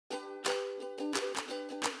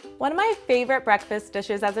One of my favorite breakfast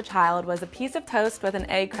dishes as a child was a piece of toast with an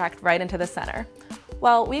egg cracked right into the center.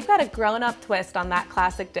 Well, we've got a grown-up twist on that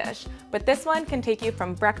classic dish, but this one can take you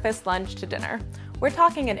from breakfast, lunch to dinner. We're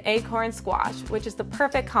talking an acorn squash, which is the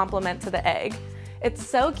perfect complement to the egg. It's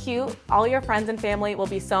so cute, all your friends and family will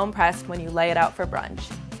be so impressed when you lay it out for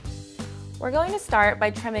brunch. We're going to start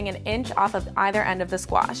by trimming an inch off of either end of the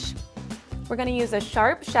squash. We're going to use a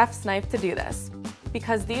sharp chef's knife to do this,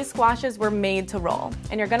 because these squashes were made to roll,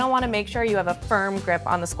 and you're going to want to make sure you have a firm grip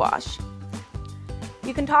on the squash.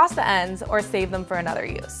 You can toss the ends or save them for another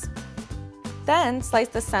use. Then slice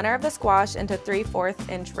the center of the squash into 3/4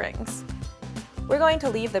 inch rings. We're going to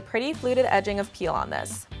leave the pretty fluted edging of peel on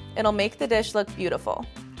this. It'll make the dish look beautiful.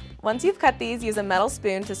 Once you've cut these, use a metal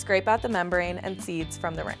spoon to scrape out the membrane and seeds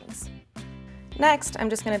from the rings. Next, I'm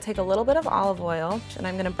just going to take a little bit of olive oil, and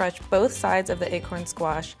I'm going to brush both sides of the acorn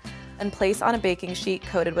squash and place on a baking sheet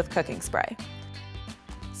coated with cooking spray.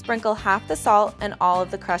 Sprinkle half the salt and all of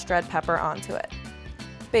the crushed red pepper onto it.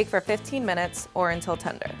 Bake for 15 minutes or until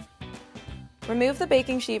tender. Remove the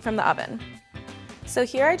baking sheet from the oven. So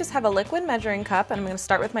here I just have a liquid measuring cup, and I'm going to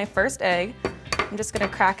start with my first egg. I'm just going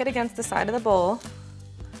to crack it against the side of the bowl,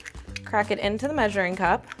 crack it into the measuring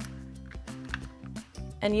cup,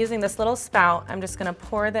 and using this little spout, I'm just going to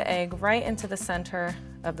pour the egg right into the center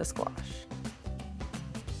of the squash.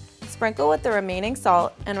 Sprinkle with the remaining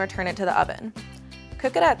salt and return it to the oven.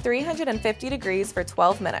 Cook it at 350 degrees for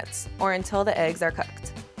 12 minutes or until the eggs are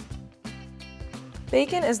cooked.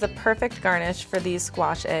 Bacon is the perfect garnish for these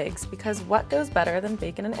squash eggs because what goes better than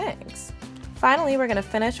bacon and eggs? Finally, we're going to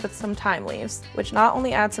finish with some thyme leaves, which not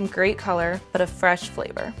only add some great color, but a fresh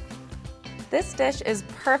flavor. This dish is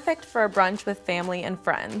perfect for a brunch with family and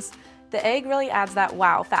friends. The egg really adds that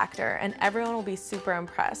wow factor, and everyone will be super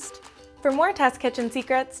impressed. For more test kitchen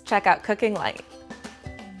secrets, check out Cooking Light.